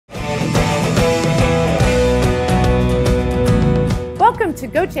Welcome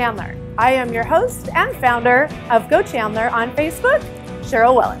to GoChandler. I am your host and founder of GoChandler on Facebook,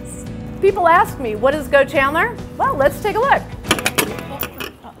 Sheryl Willis. People ask me, what is GoChandler? Well, let's take a look.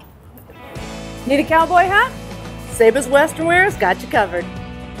 Need a cowboy hat? Saba's Western Wear's got you covered.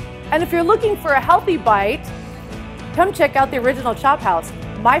 And if you're looking for a healthy bite, come check out the original Chop House,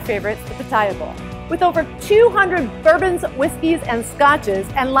 my favorite, the Pitaya Bowl. With over 200 bourbons, whiskeys, and scotches,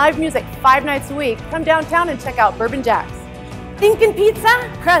 and live music 5 nights a week, come downtown and check out Bourbon Jack's. Thinkin'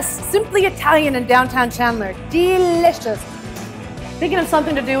 pizza? Crust, simply Italian in downtown Chandler. Delicious. Thinking of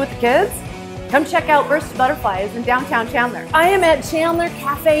something to do with the kids? Come check out Burst Butterflies in downtown Chandler. I am at Chandler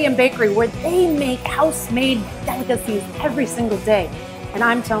Cafe and Bakery, where they make house-made delicacies every single day. And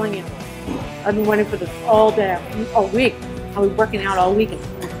I'm telling you, I've been waiting for this all day, all week. I'll be working out all weekend.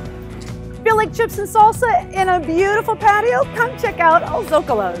 Feel like chips and salsa in a beautiful patio? Come check out El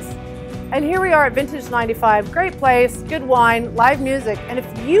Zocalo's. And here we are at Vintage 95. Great place, good wine, live music. And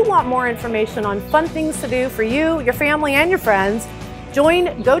if you want more information on fun things to do for you, your family, and your friends, join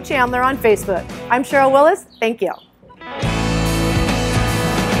GoChandler on Facebook. I'm Sheryl Willis. Thank you.